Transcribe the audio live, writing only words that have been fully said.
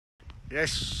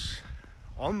Yes,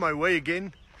 on my way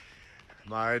again.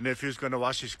 My nephew's going to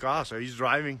wash his car, so he's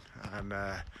driving, and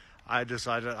I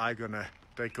decided I'm going to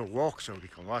take a walk so we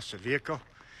can wash the vehicle.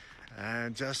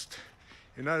 And just,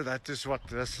 that is what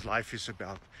this life is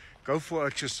about. Go for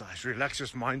exercise, relax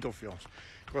this mind of yours,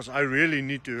 because I really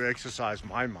need to exercise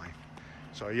my mind.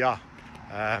 So yeah,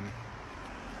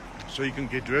 so you can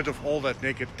get rid of all that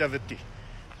negativity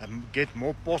and get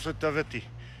more positivity.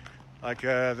 Like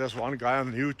this one guy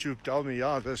on YouTube told me,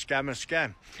 the scam is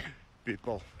scam.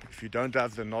 People, if you don't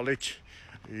have the knowledge,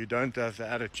 you don't have the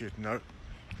attitude, no.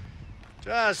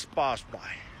 Just pass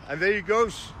by. And there he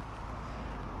goes,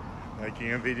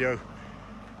 making a video.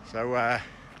 So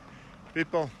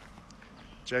people,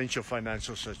 change your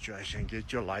financial situation,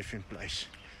 get your life in place,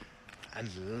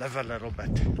 and live a little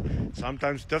bit.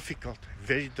 Sometimes difficult,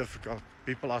 very difficult.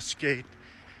 People are scared.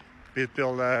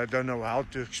 People don't know how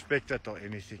to expect it or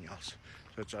anything else.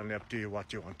 So it's only up to you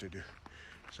what you want to do.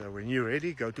 So when you're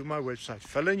ready, go to my website,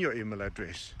 fill in your email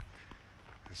address,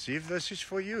 and see if this is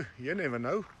for you. You never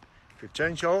know. It could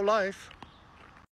change your whole life.